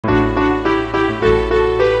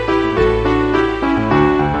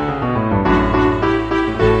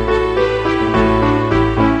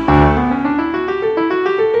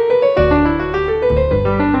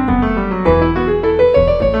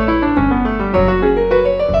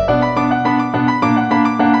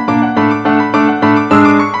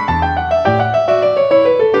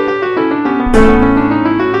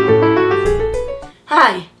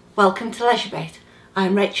Pleasure Bit.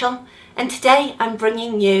 I'm Rachel and today I'm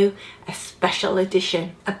bringing you a special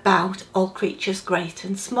edition about all creatures great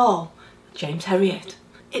and small, James Herriot.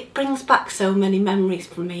 It brings back so many memories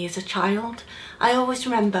for me as a child. I always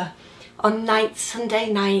remember on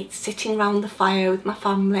Sunday nights, sitting round the fire with my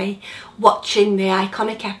family, watching the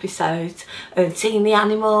iconic episodes and seeing the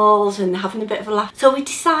animals and having a bit of a laugh. So we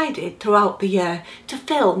decided throughout the year to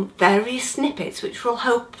film various snippets which will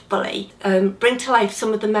hopefully bring to life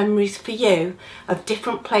some of the memories for you of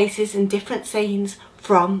different places and different scenes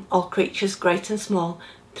from All Creatures Great and Small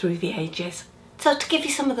through the ages. So to give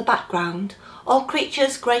you some of the background, All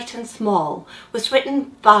Creatures Great and Small was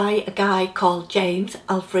written by a guy called James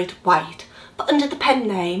Alfred White, but under the pen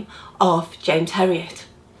name of James Herriot.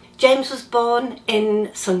 James was born in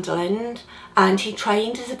Sunderland and he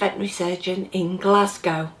trained as a veterinary surgeon in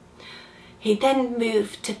Glasgow. He then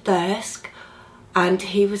moved to Thirsk and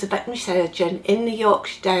he was a veterinary surgeon in the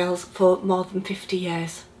Yorkshire Dales for more than 50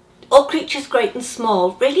 years. All Creatures Great and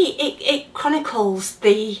Small, really it chronicles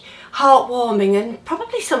the heartwarming and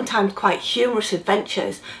probably sometimes quite humorous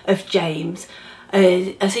adventures of James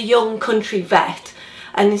as a young country vet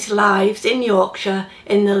and his lives in Yorkshire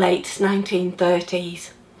in the late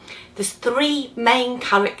 1930s. There's three main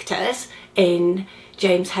characters in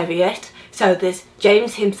James Herriot. So there's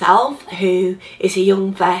James himself, who is a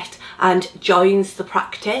young vet and joins the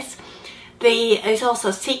practice. There's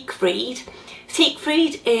also Siegfried.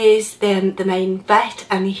 Siegfried is the main vet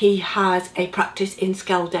and he has a practice in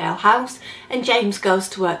Skeldale house and James goes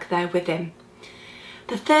to work there with him.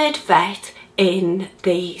 The third vet in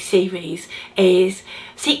the series is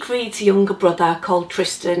Siegfried's younger brother called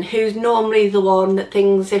Tristan, who's normally the one that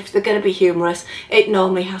thinks if they're going to be humorous, it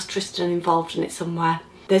normally has Tristan involved in it somewhere.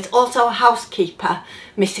 There's also a housekeeper,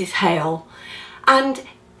 Mrs. Hale, and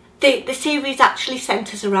the series actually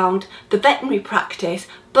centres around the veterinary practice,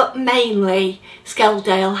 but mainly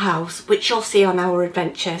Skeldale House, which you'll see on our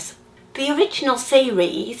adventures. The original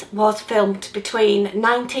series was filmed between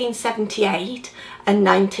 1978 and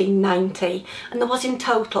 1990, and there was in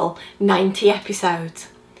total 90 episodes.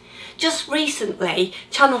 Just recently,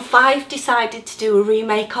 Channel 5 decided to do a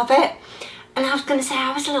remake of it. And I was going to say,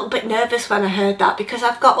 I was a little bit nervous when I heard that because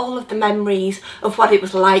I've got all of the memories of what it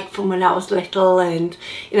was like from when I was little and,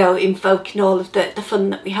 you know, invoking all of the fun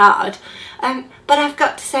that we had. But I've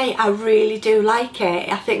got to say, I really do like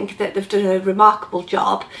it. I think that they've done a remarkable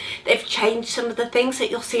job. They've changed some of the things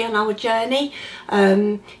that you'll see on our journey.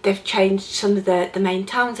 They've changed some of the main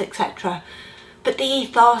towns, etc. But the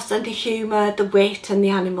ethos and the humour, the wit and the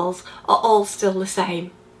animals are all still the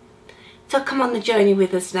same. So come on the journey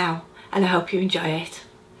with us now, and I hope you enjoy it.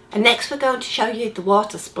 And next we're going to show you the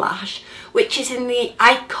water splash, which is in the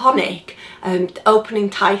iconic opening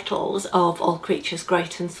titles of All Creatures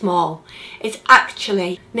Great and Small. It's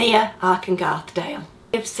actually near Arkengarthdale.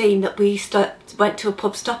 You've seen that we went to a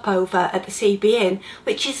pub stopover at the CB Inn,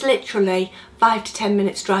 which is literally 5 to 10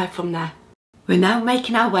 minutes drive from there. We're now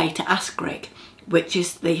making our way to Askrigg, which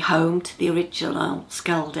is the home to the original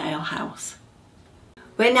Skeldale house.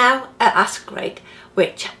 We're now at Askrigg,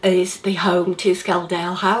 which is the home to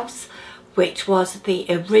Skeldale House, which was the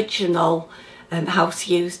original house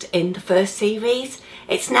used in the first series.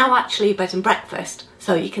 It's now actually a bed and breakfast,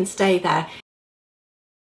 so you can stay there.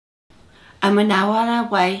 And we're now on our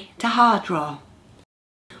way to Hardraw.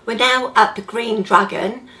 We're now at the Green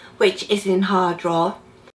Dragon, which is in Hardraw.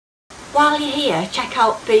 While you're here, check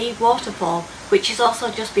out the waterfall, which is also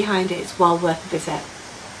just behind it. It's well worth a visit.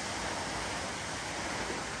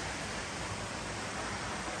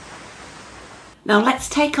 Now let's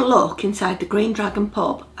take a look inside the Green Dragon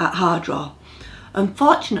pub at Hardraw.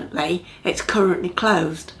 Unfortunately, it's currently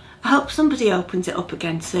closed. I hope somebody opens it up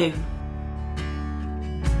again soon.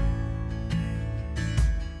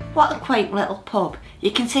 What a quaint little pub.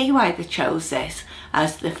 You can see why they chose this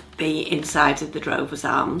as the inside of the Drover's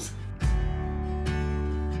Arms.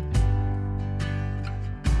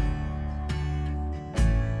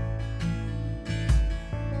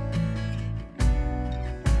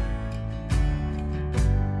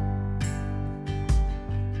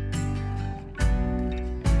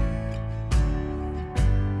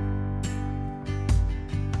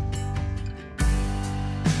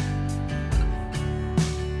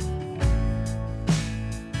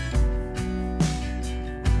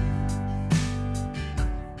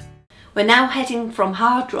 We're now heading from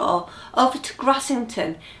Hardraw over to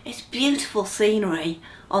Grassington. It's beautiful scenery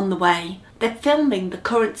on the way. They're filming the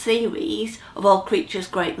current series of All Creatures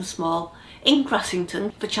Great and Small in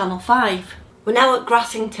Grassington for Channel 5. We're now at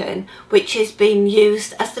Grassington, which is being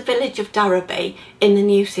used as the village of Darrowby in the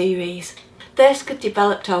new series. Thirsk had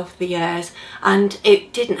developed over the years and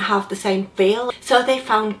it didn't have the same feel, so they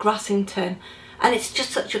found Grassington, and it's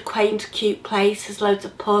just such a quaint, cute place. There's loads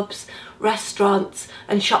of pubs, restaurants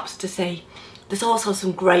and shops to see. There's also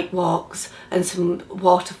some great walks and some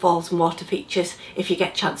waterfalls and water features if you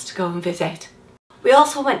get a chance to go and visit. We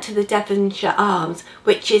also went to the Devonshire Arms,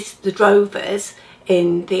 which is the Drovers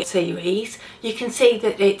in the series. You can see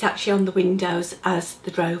that it's actually on the windows as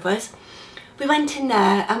the Drovers. We went in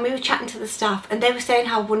there and we were chatting to the staff, and they were saying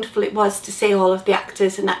how wonderful it was to see all of the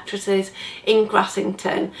actors and actresses in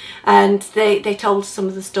Grassington, and they told us some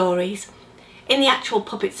of the stories. In the actual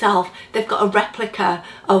pub itself, they've got a replica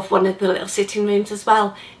of one of the little sitting rooms as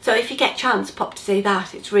well, so if you get a chance, pop to see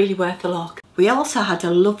that. It's really worth a look. We also had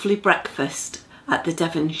a lovely breakfast at the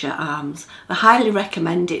Devonshire Arms. I highly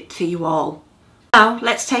recommend it to you all. Now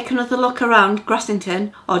let's take another look around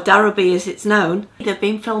Grassington, or Darrowby as it's known. They've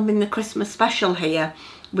been filming the Christmas special here,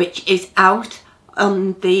 which is out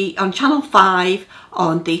on Channel 5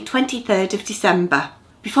 on the 23rd of December.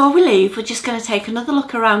 Before we leave, we're just going to take another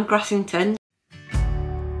look around Grassington.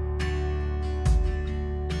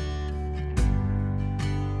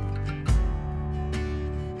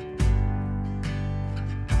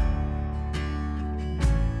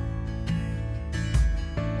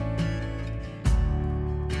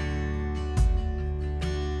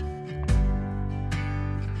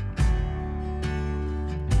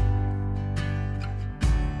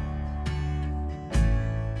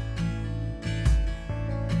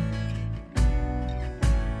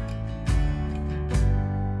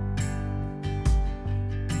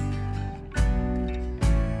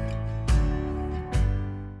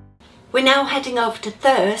 We're now heading over to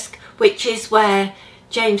Thirsk, which is where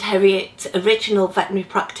James Herriot's original veterinary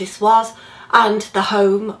practice was, and the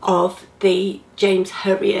home of the James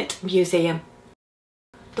Herriot Museum.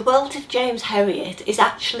 The world of James Herriot is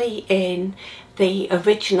actually in the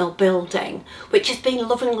original building, which has been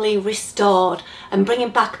lovingly restored and bringing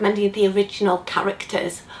back many of the original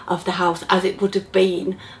characters of the house as it would have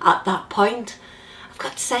been at that point. I've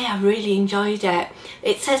got to say, I really enjoyed it.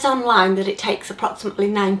 It says online that it takes approximately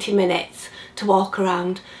 90 minutes to walk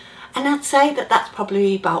around, and I'd say that that's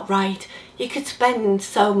probably about right. You could spend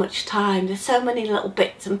so much time, there's so many little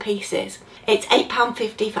bits and pieces. It's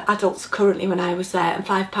 £8.50 for adults currently when I was there, and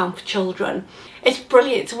 £5 for children. It's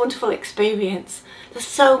brilliant, it's a wonderful experience. There's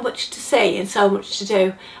so much to see and so much to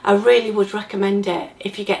do. I really would recommend it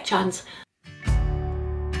if you get a chance.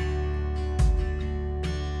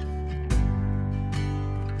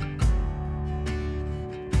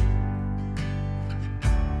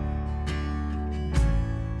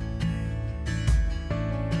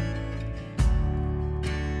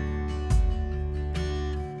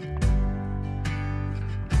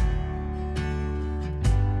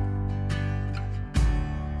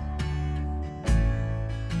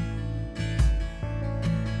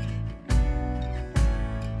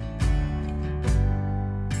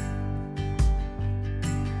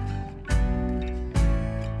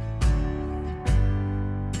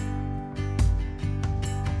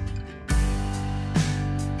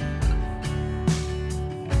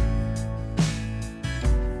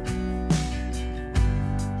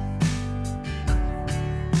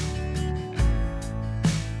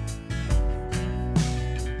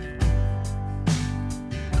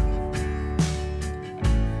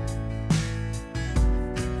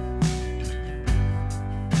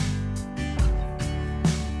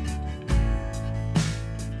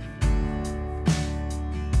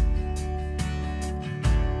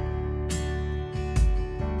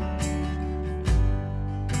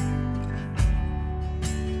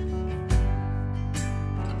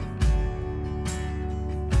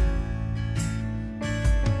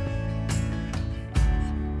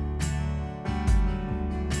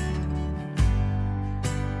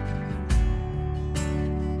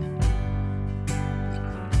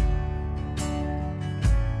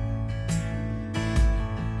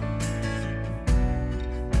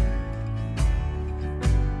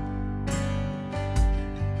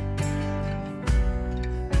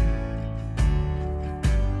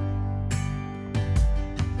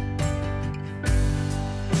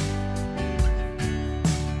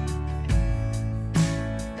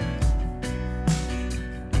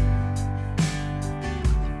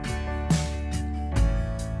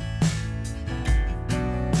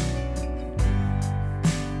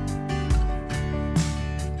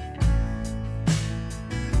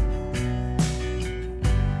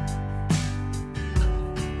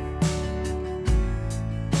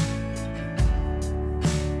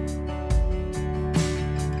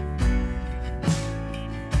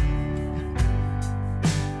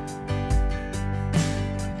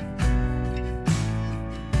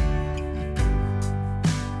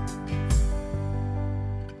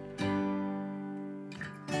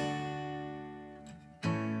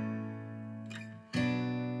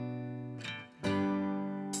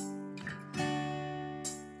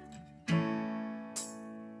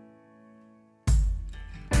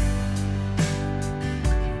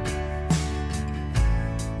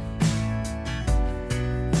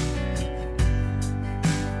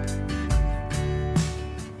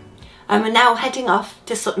 and we're now heading off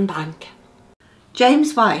to Sutton Bank.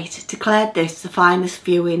 James White declared this the finest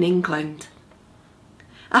view in England.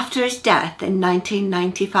 After his death in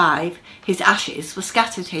 1995, his ashes were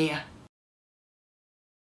scattered here.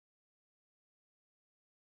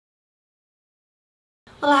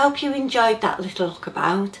 Well, I hope you enjoyed that little look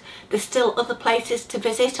about. There's still other places to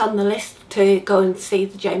visit on the list to go and see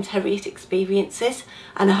the James Herriot experiences,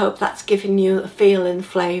 and I hope that's given you a feel and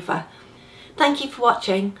flavour. Thank you for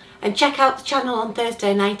watching, and check out the channel on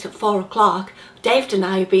Thursday night at 4 o'clock. Dave and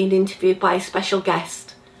I are being interviewed by a special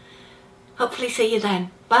guest. Hopefully see you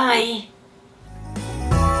then. Bye!